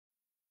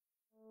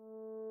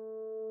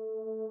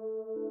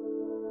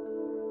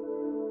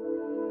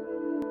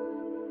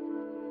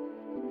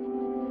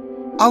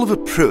Oliver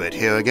Pruitt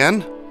here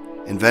again.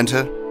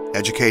 Inventor,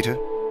 educator,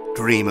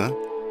 dreamer,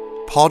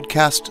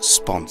 podcast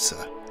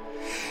sponsor.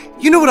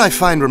 You know what I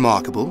find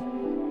remarkable?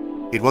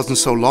 It wasn't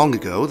so long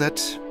ago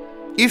that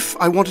if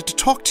I wanted to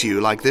talk to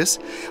you like this,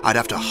 I'd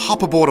have to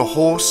hop aboard a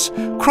horse,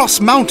 cross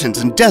mountains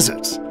and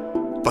deserts.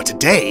 But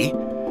today,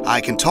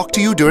 I can talk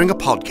to you during a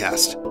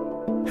podcast.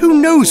 Who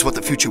knows what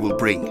the future will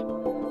bring?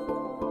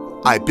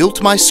 I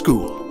built my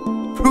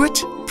school,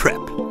 Pruitt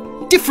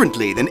Prep,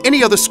 differently than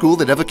any other school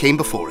that ever came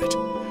before it.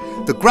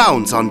 The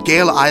grounds on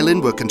Gale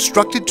Island were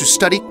constructed to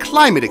study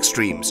climate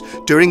extremes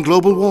during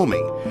global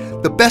warming.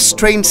 The best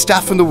trained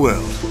staff in the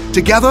world,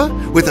 together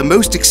with the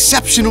most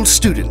exceptional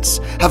students,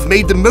 have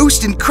made the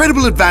most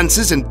incredible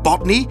advances in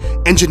botany,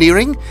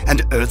 engineering,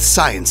 and earth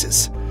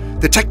sciences.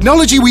 The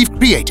technology we've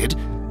created,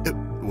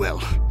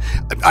 well,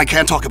 I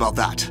can't talk about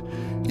that.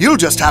 You'll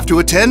just have to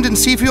attend and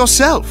see for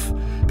yourself,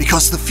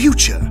 because the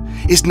future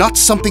is not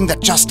something that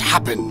just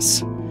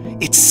happens.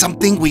 It's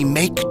something we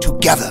make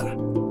together.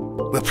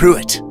 We're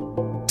Pruitt.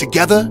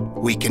 Together,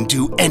 we can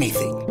do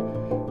anything.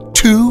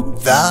 To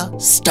the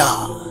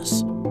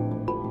stars.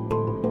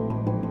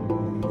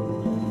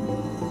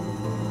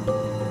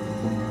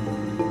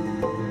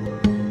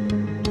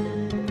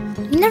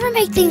 You never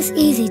make things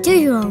easy, do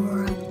you,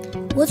 Aurora?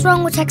 What's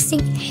wrong with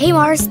texting, "Hey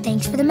Mars,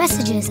 thanks for the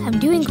messages. I'm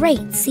doing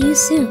great. See you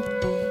soon."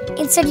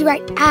 Instead, you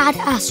write Ad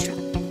Astra.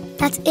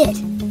 That's it.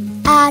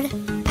 Ad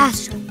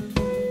Astra.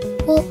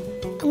 Well,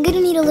 I'm gonna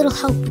need a little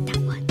help with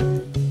that one.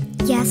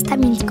 Yes, that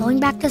means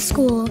going back to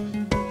school.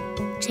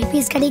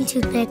 JP's getting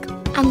Toothpick.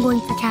 I'm going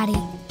for Caddie.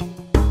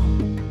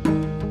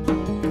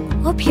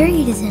 What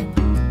period is it?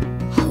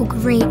 Oh,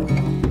 great.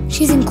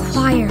 She's in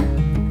choir.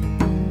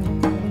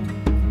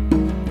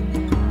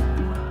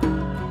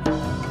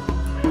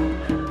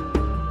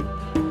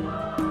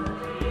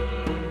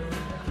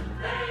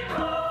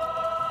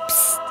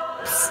 Psst,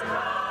 psst.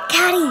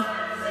 Caddie!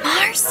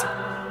 Mars?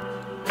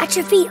 At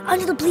your feet,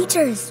 under the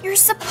bleachers. You're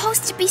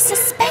supposed to be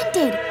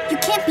suspended. You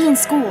can't be in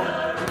school.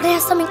 But I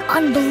have something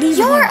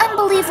unbelievable. You're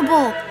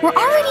unbelievable. We're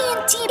already in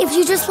deep. If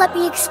you just let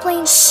me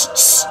explain. Shh,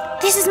 shh.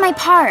 This is my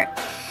part.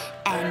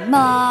 And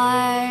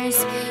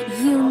Mars,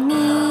 you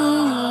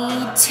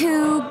need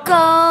to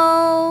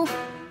go.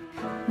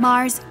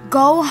 Mars,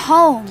 go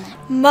home.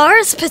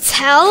 Mars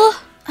Patel?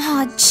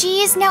 Oh,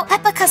 jeez, now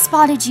Epica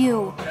spotted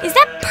you. Is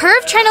that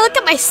perv trying to look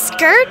at my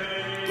skirt?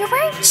 You're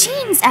wearing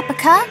jeans,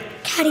 Epica.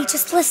 Caddie,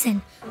 just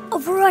listen.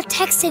 Aurora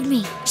texted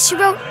me. She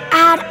wrote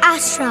Ad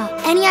Astra.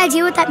 Any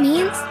idea what that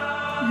means?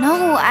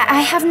 No,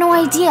 I have no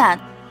idea.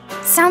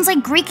 Sounds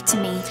like Greek to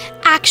me.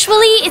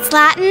 Actually, it's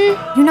Latin.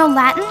 You know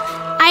Latin?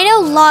 I know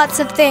lots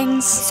of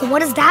things. So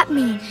what does that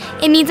mean?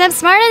 It means I'm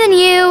smarter than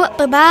you.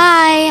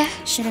 Bye-bye.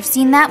 Should have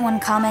seen that one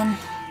coming.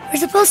 We're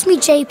supposed to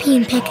meet JP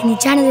and Pick in the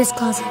janitor's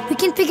closet. We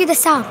can figure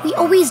this out. We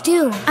always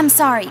do. I'm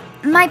sorry.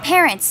 My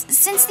parents,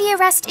 since the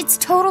arrest, it's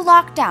total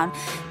lockdown.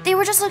 They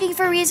were just looking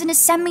for a reason to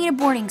send me to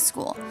boarding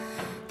school.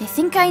 They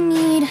think I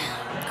need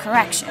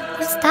correction.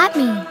 What's that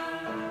mean?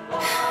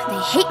 They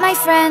hate my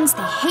friends,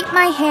 they hate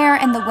my hair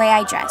and the way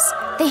I dress.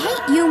 They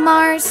hate you,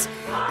 Mars.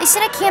 They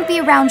said I can't be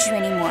around you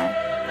anymore.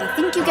 They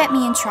think you get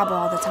me in trouble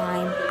all the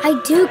time.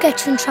 I do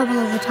get you in trouble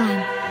all the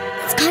time.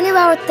 It's kind of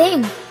our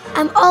thing.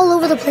 I'm all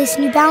over the place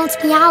and you balance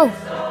me out.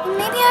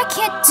 Maybe I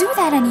can't do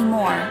that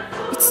anymore.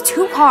 It's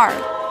too hard.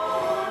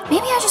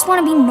 Maybe I just want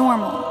to be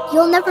normal.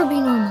 You'll never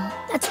be normal.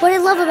 That's what I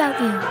love about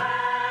you.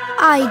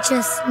 I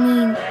just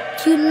mean,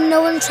 you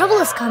know when trouble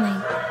is coming.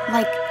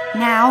 Like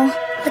now?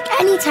 Like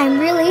anytime,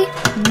 really.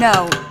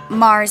 No,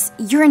 Mars,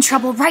 you're in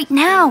trouble right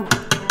now.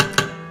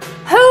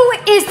 Who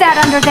is that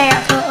under there?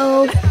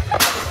 Uh-oh.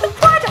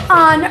 What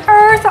on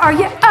earth are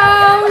you?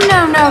 Oh,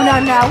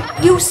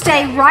 no. You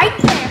stay right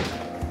there.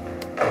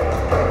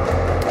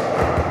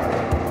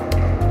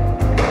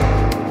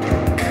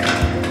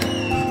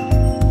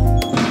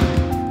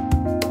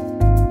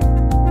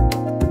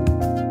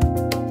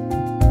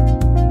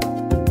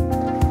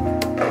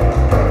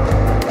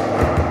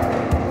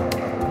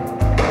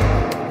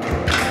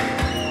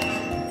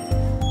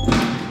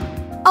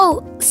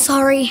 Oh,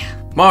 sorry.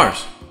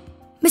 Mars.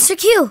 Mr.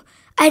 Q,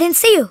 I didn't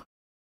see you.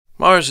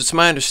 Mars, it's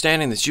my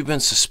understanding that you've been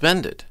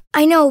suspended.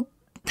 I know.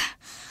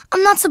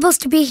 I'm not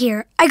supposed to be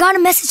here. I got a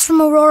message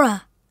from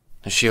Aurora.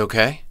 Is she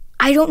okay?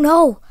 I don't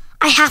know.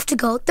 I have to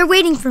go. They're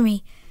waiting for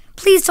me.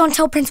 Please don't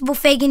tell Principal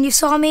Fagan you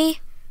saw me.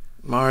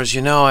 Mars,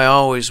 you know I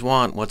always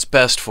want what's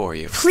best for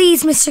you.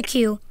 Please, Mr.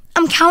 Q.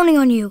 I'm counting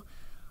on you.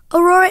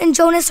 Aurora and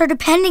Jonas are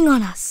depending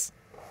on us.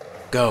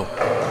 Go.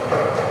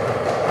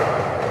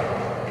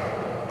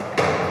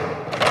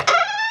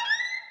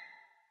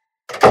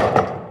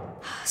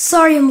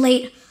 Sorry I'm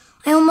late.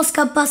 I almost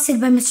got busted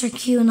by Mr.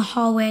 Q in the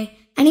hallway.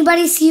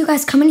 Anybody see you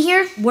guys coming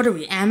here? What are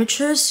we,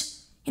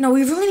 amateurs? You know,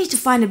 we really need to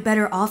find a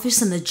better office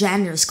than the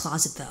janitor's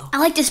closet, though. I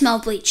like the smell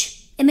of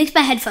bleach. It makes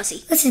my head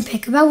fuzzy. Listen,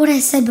 Pick, about what I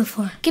said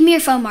before. Give me your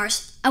phone,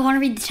 Mars. I want to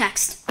read the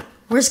text.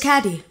 Where's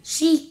Caddie?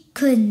 She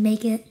couldn't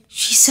make it.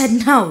 She said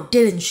no,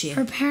 didn't she?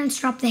 Her parents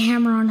dropped the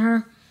hammer on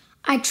her.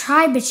 I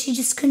tried, but she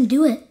just couldn't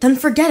do it. Then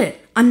forget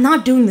it. I'm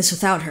not doing this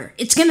without her.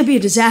 It's gonna be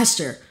a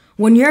disaster.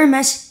 When you're a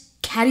mess,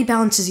 Caddie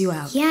balances you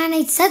out. Yeah, and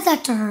I said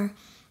that to her.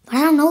 But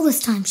I don't know this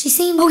time. She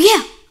seemed... Oh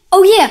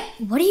yeah!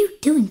 What are you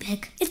doing,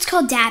 Pick? It's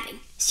called dabbing.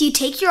 So you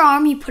take your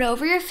arm, you put it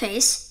over your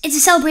face. It's a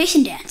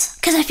celebration dance.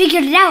 Because I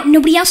figured it out and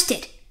nobody else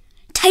did.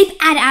 Type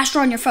Ad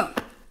Astra on your phone.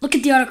 Look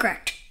at the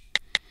autocorrect.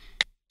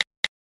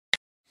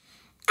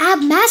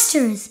 Ab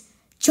Masters!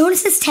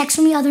 Jonas's text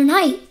from the other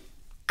night.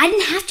 I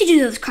didn't have to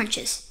do those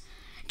crunches.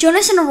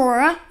 Jonas and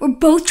Aurora were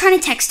both trying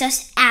to text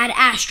us Ad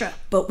Astra.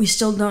 But we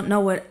still don't know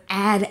what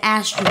Ad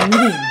Astra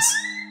means.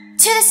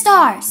 To the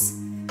stars.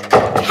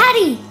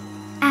 Caddie!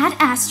 Ad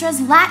Astra's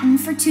Latin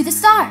for to the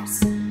stars.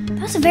 That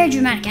was a very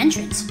dramatic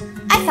entrance.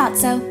 I thought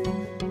so.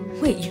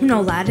 Wait, you know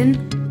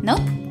Latin?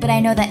 Nope, but I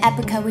know that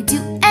Epica would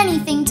do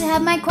anything to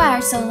have my choir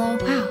solo.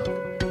 Wow.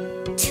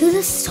 To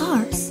the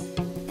stars.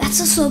 That's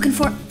the slogan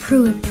for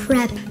Pruitt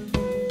Prep.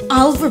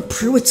 Oliver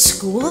Pruitt's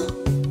school?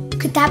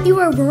 Could that be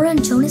where Aurora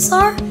and Jonas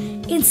are?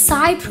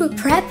 Inside Pruitt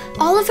Prep?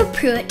 Oliver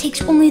Pruitt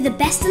takes only the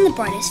best and the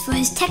brightest for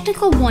his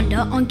technical wonder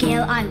on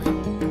Gale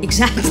Island.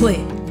 Exactly.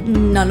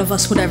 None of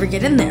us would ever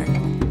get in there.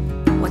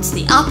 What's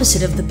the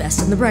opposite of the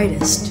best and the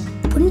brightest?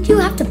 Wouldn't you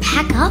have to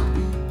pack up?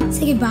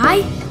 Say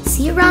goodbye?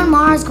 See you around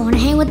Mars, going to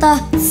hang with the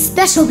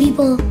special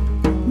people.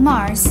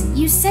 Mars,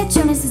 you said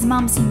Jonas's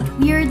mom seemed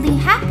weirdly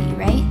happy,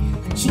 right?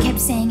 She kept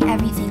saying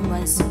everything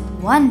was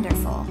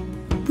wonderful.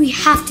 We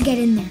have to get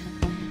in there.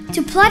 To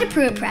apply to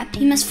Pruitt Prep,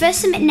 you must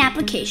first submit an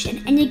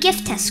application and your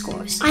gift test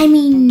scores. I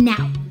mean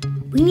now.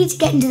 We need to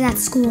get into that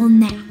school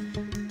now.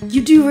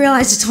 You do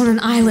realize it's on an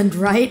island,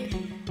 right?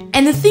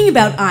 And the thing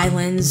about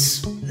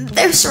islands,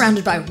 they're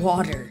surrounded by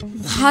water.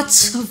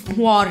 Lots of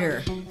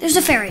water. There's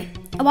a ferry.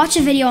 I watched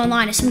a video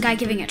online of some guy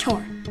giving a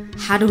tour.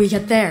 How do we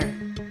get there?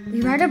 We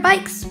ride our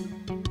bikes.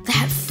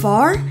 That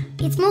far?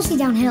 It's mostly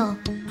downhill.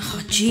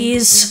 Oh,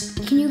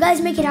 jeez. Can you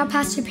guys make it out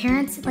past your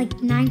parents at like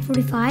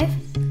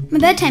 9:45? My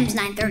bedtime's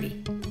 9:30.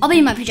 I'll be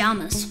in my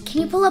pajamas.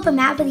 Can you pull up a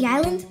map of the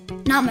island?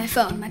 Not my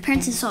phone. My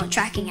parents installed a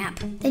tracking app.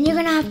 Then you're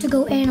gonna have to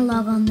go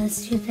analog on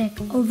this, Toothpick.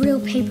 A real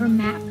paper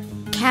map.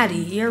 Caddie,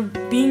 you're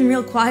being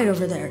real quiet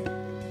over there.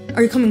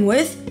 Are you coming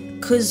with?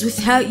 'Cause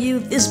without you,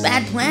 this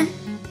bad plan,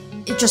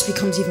 it just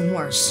becomes even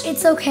worse.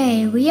 It's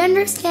okay. We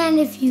understand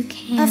if you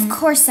can't. Of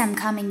course I'm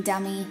coming,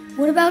 dummy.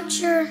 What about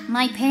your...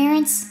 My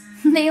parents,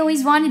 they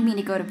always wanted me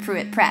to go to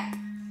Pruitt Prep.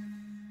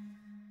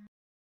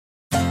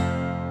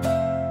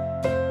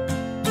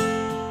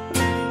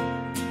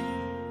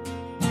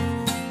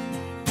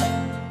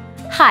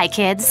 Hi,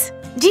 kids.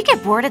 Do you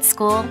get bored at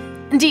school?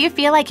 Do you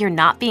feel like you're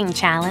not being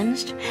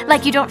challenged?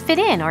 Like you don't fit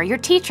in or your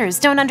teachers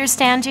don't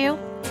understand you?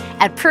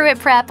 At Pruitt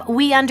Prep,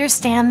 we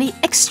understand the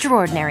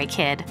extraordinary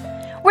kid.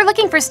 We're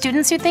looking for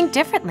students who think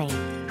differently,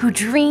 who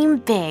dream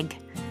big.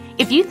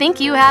 If you think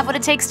you have what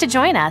it takes to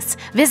join us,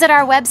 visit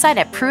our website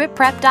at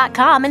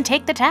pruittprep.com and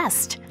take the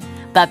test.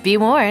 But be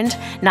warned,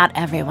 not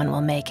everyone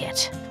will make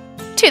it.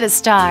 To the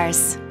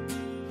stars.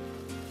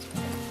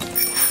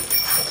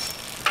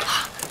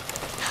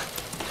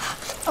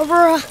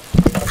 Aurora.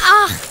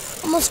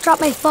 Almost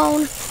dropped my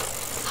phone.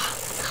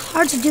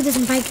 Hard to do this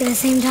and bike at the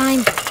same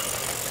time.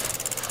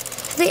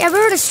 Have they ever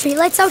heard of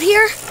streetlights out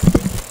here?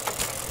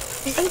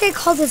 I think they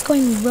call this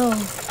going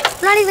rogue.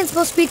 We're not even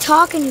supposed to be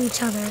talking to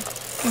each other.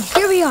 And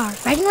here we are,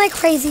 riding like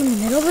crazy in the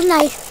middle of the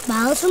night,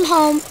 miles from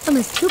home, and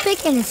with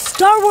Toothpick in his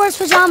Star Wars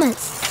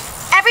pajamas.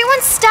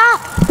 Everyone stop!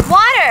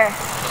 Water!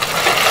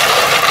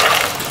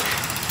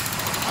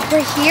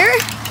 We're here?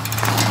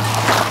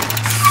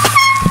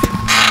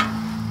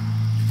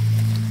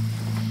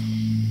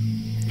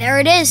 There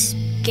it is.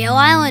 Gale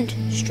Island.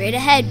 Straight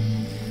ahead.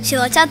 See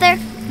the lights out there?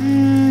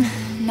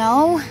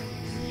 No.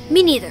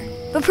 Me neither.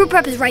 But Pruitt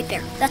Prep is right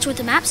there. That's what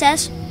the map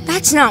says.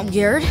 That's not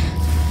weird.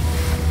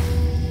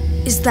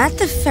 Is that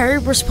the ferry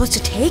we're supposed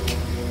to take?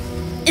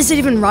 Is it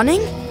even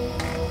running?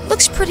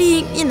 Looks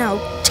pretty,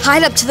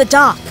 tied up to the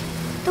dock.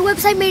 The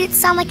website made it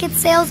sound like it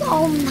sails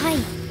all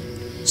night.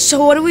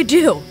 So what do we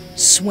do?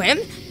 Swim?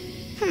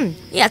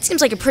 Yeah, it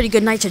seems like a pretty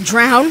good night to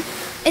drown.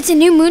 It's a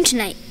new moon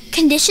tonight.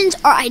 Conditions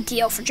are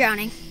ideal for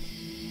drowning.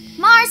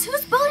 Mars,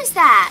 whose boat is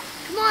that?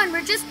 Come on,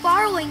 we're just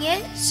borrowing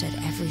it. Said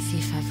every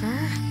thief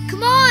ever.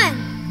 Come on!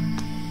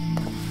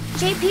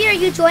 JP, are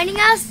you joining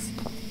us?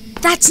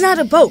 That's not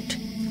a boat.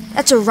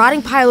 That's a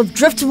rotting pile of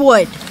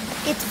driftwood.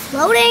 It's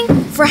floating.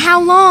 For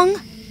how long?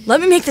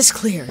 Let me make this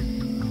clear.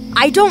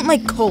 I don't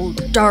like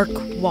cold, dark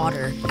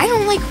water. I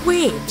don't like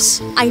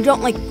waves. I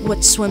don't like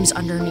what swims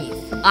underneath.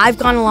 I've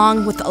gone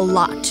along with a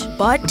lot,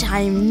 but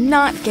I'm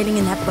not getting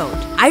in that boat.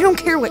 I don't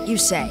care what you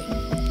say.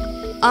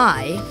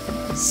 I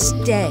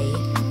stay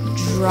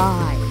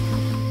dry.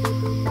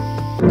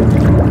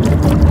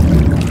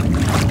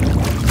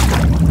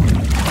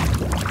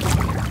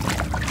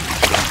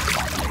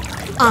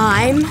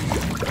 I'm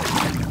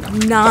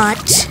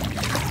not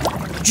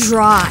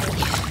dry.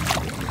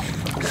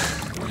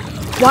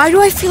 Why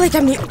do I feel like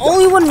I'm the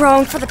only one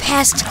rowing for the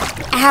past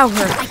hour?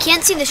 I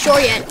can't see the shore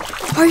yet.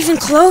 Are you even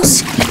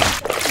close?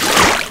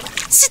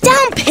 Sit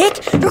down,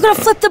 Pick! You're gonna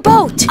flip the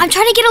boat! I'm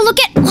trying to get a look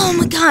at... Oh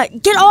my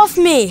god, get off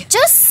me!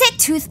 Just sit,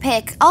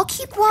 Toothpick. I'll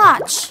keep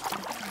watch.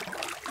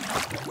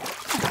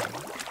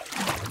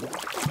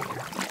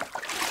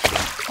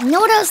 You know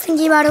what I was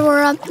thinking about,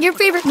 Aurora? Your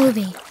favorite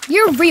movie.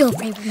 Your real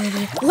favorite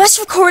movie. Less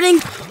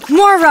recording,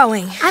 more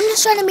rowing. I'm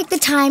just trying to make the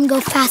time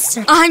go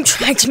faster. I'm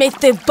trying to make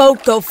the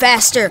boat go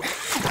faster.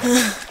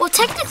 Well,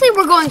 technically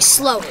we're going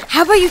slower.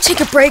 How about you take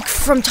a break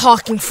from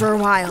talking for a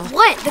while?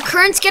 What? The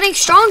current's getting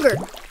stronger.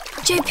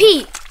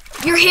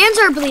 JP, your hands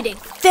are bleeding.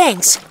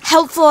 Thanks.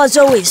 Helpful as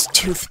always,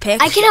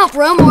 Toothpick. I can help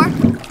row more.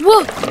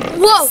 Whoa,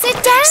 whoa.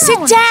 Sit down.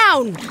 Sit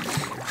down.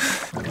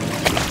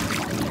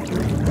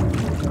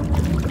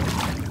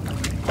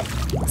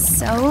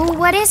 So,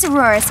 what is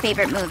Aurora's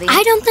favorite movie?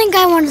 I don't think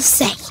I want to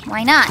say.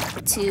 Why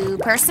not? Too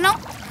personal?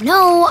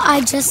 No,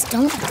 I just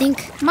don't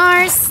think.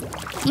 Mars,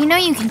 you know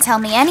you can tell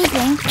me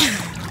anything.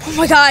 Oh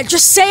my god,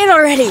 just say it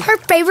already. Her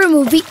favorite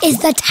movie is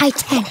the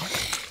Titanic.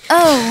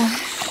 Oh,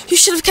 You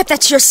should have kept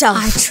that to yourself.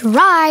 I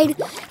tried.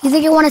 You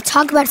think I want to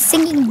talk about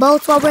sinking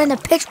boats while we're in the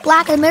pitch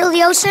black in the middle of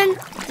the ocean?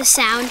 The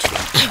sound.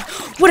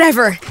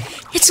 Whatever.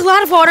 It's a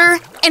lot of water,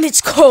 and it's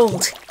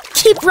cold.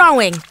 Keep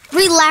rowing.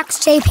 Relax,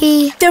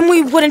 JP. Then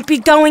we wouldn't be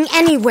going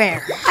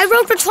anywhere. I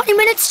rowed for 20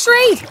 minutes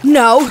straight.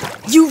 No,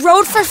 you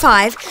rowed for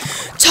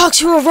 5, talked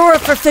to Aurora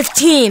for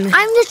 15.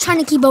 I'm just trying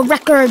to keep a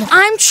record.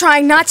 I'm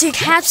trying not to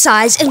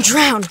capsize and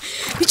drown.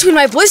 Between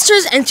my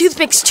blisters and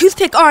Toothpick's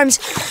toothpick arms,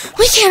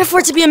 we can't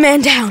afford to be a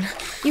man down.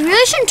 You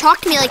really shouldn't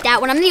talk to me like that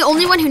when I'm the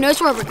only one who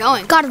knows where we're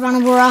going. Gotta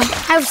run, Aurora.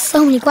 I have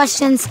so many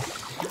questions.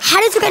 How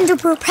did you get into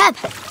Pruitt Prep?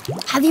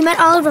 Have you met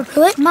Oliver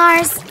Pruitt?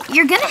 Mars,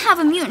 you're gonna have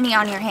a mutiny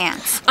on your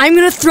hands. I'm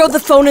gonna throw the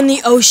phone in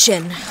the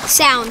ocean.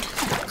 Sound.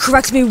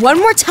 Correct me one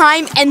more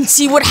time and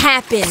see what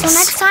happens. So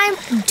next time,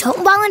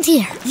 don't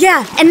volunteer.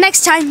 Yeah, and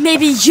next time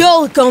maybe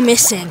you'll go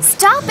missing.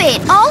 Stop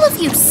it! All of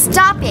you,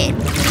 stop it!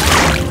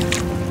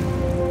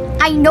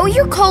 I know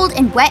you're cold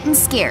and wet and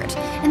scared.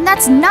 And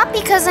that's not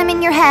because I'm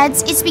in your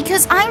heads, it's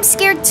because I'm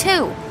scared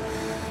too.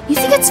 You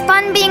think it's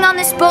fun being on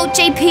this boat,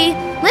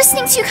 JP?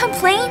 Listening to you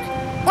complain?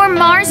 Or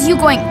Mars, you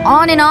going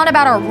on and on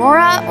about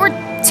Aurora? Or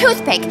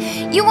Toothpick,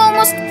 you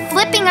almost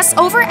flipping us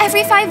over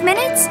every 5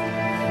 minutes?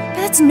 But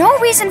that's no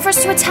reason for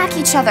us to attack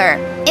each other.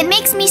 It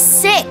makes me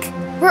sick.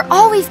 We're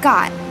all we've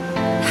got.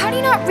 How do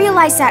you not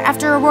realize that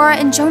after Aurora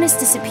and Jonas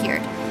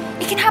disappeared?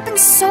 It can happen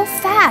so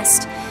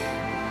fast.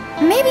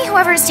 Maybe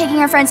whoever is taking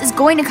our friends is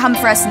going to come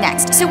for us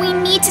next, so we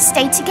need to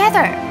stay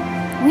together.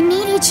 We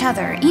need each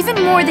other,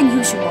 even more than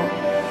usual.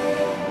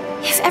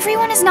 If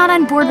everyone is not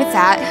on board with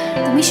that,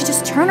 then we should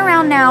just turn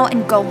around now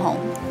and go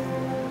home.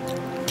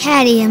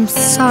 Caddie, I'm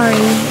sorry.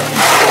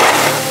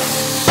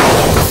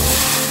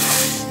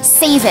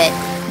 Save it.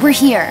 We're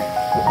here.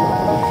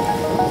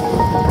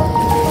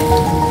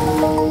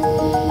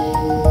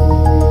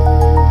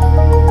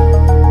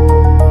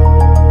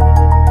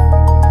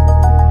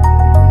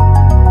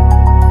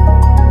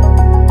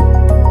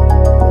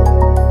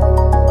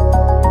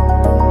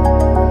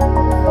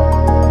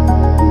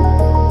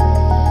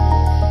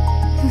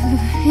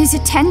 Is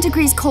it 10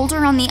 degrees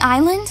colder on the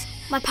island?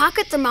 My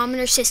pocket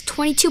thermometer says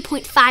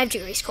 22.5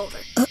 degrees colder.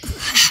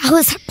 How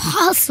is that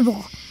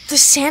possible? The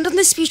sand on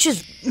this beach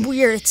is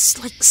weird.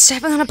 It's like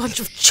stepping on a bunch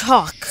of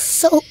chalk.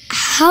 So,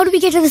 how do we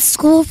get to the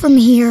school from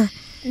here?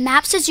 The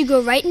map says you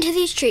go right into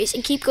these trees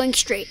and keep going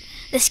straight.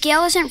 The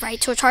scale isn't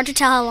right, so it's hard to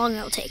tell how long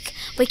it'll take.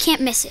 But we can't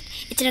miss it.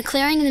 It's in a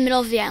clearing in the middle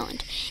of the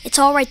island. It's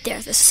all right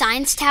there. The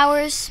science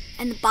towers,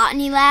 and the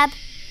botany lab,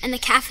 and the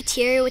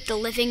cafeteria with the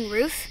living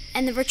roof,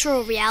 and the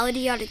virtual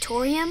reality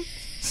auditorium.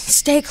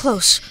 Stay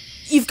close.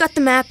 You've got the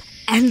map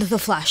and the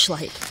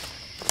flashlight.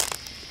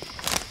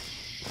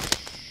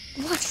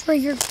 Watch where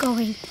you're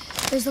going.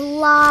 There's a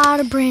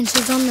lot of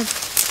branches on the...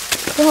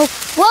 Whoa,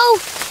 whoa,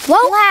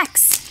 whoa!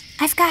 Relax.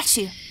 I've got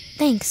you.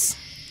 Thanks.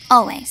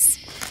 Always.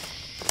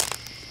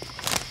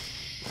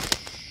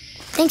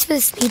 Thanks for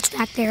the speech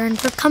back there and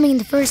for coming in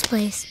the first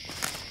place.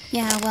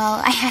 Yeah,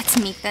 well, I had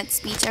to make that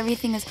speech.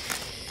 Everything is...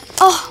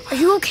 Oh, are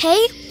you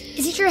okay?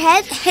 Is it your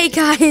head? Hey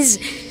guys,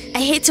 I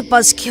hate to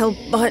buzzkill,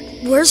 but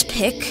where's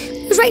Pick?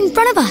 He was right in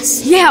front of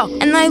us. Yeah,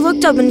 and I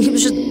looked up and he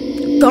was just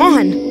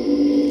gone.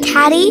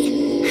 Caddie?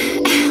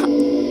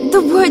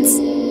 The woods.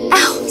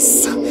 Ow,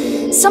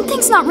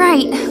 something's not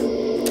right.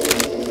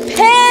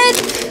 Pick!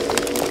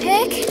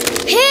 Pick?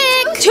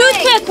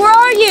 Toothpick, where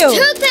are you?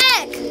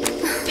 Toothpick!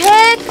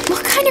 Pick!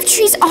 What kind of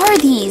trees are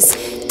these?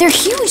 They're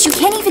huge. You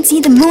can't even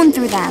see the moon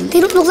through them. They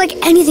don't look like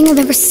anything I've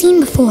ever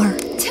seen before.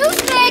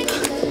 Toothpick!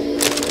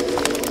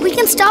 We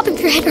can stop if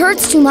your head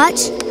hurts too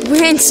much.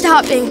 We ain't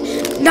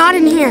stopping. Not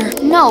in here.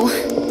 No.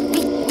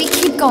 We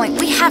keep going.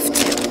 We have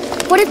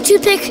to. What if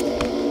Toothpick...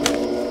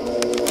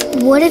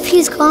 What if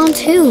he's gone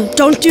too?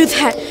 Don't do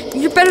that.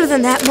 You're better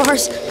than that,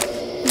 Mars.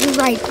 You're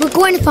right. We're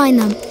going to find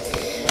them.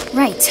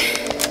 Right.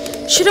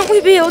 Shouldn't we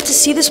be able to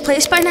see this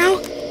place by now?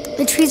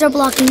 The trees are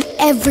blocking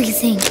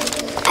everything.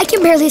 I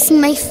can barely see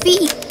my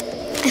feet.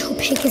 I hope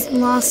Pick isn't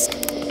lost.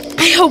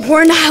 I hope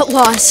we're not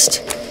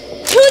lost.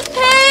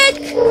 Toothpick!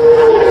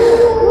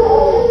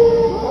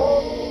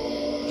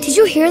 Did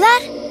you hear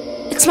that?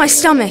 It's my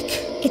stomach.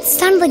 It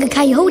sounded like a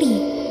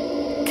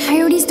coyote.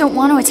 Coyotes don't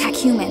want to attack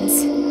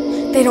humans.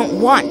 They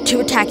don't want to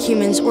attack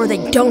humans, or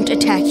they don't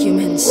attack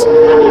humans.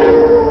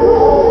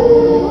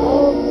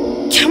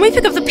 Can we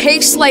pick up the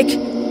pace, like,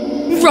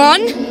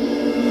 run?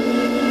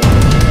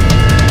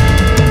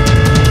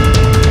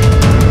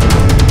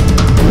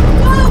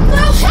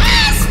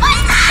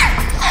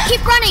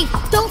 Keep running!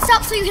 Don't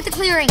stop till you hit the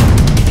clearing.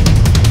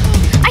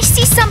 I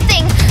see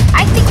something!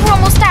 I think we're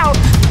almost out.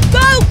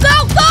 Go,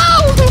 go, go!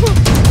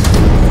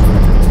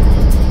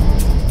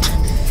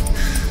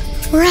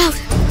 We're out.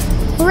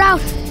 We're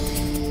out.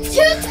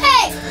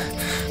 Toothpick!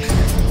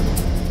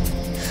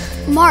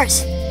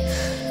 Mars.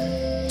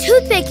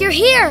 Toothpick, you're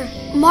here.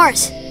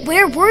 Mars,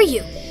 where were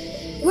you?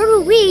 Where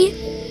were we?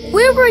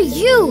 Where were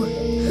you?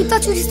 We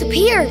thought you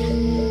disappeared.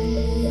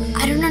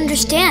 I don't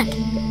understand.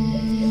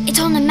 It's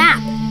on the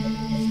map.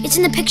 It's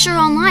in the picture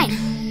online.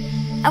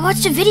 I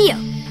watched a video.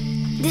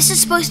 This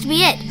is supposed to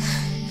be it.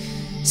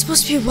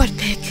 Supposed to be what,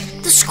 Pick?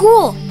 The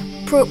school.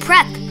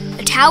 Prep.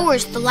 The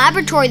towers, the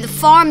laboratory, the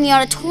farm, the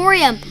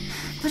auditorium.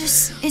 But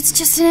it's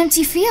just an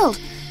empty field.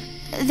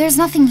 There's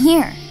nothing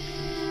here.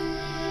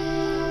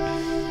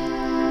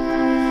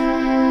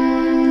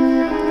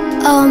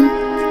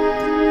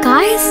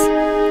 Guys?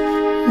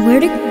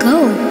 Where'd it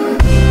go?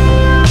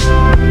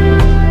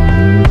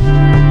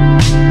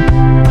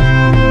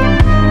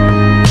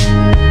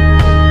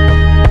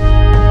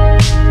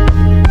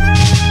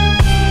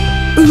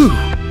 Ooh,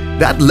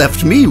 that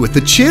left me with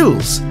the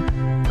chills.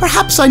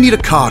 Perhaps I need a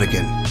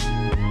cardigan.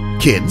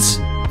 Kids,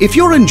 if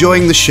you're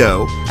enjoying the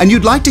show and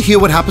you'd like to hear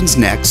what happens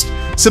next,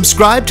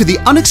 subscribe to the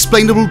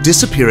Unexplainable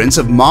Disappearance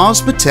of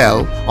Mars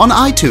Patel on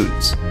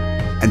iTunes.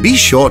 And be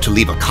sure to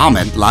leave a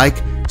comment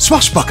like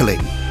swashbuckling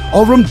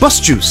or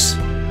rumbustious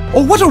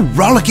or what a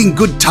rollicking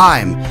good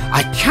time.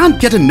 I can't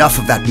get enough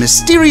of that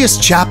mysterious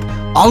chap,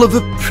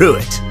 Oliver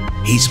Pruitt.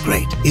 He's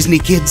great, isn't he,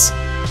 kids?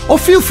 Or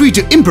feel free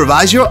to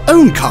improvise your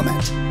own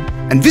comment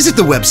and visit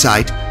the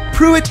website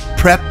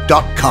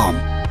pruittprep.com.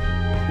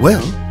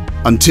 Well,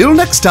 until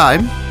next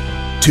time,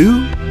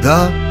 to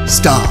the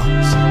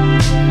stars.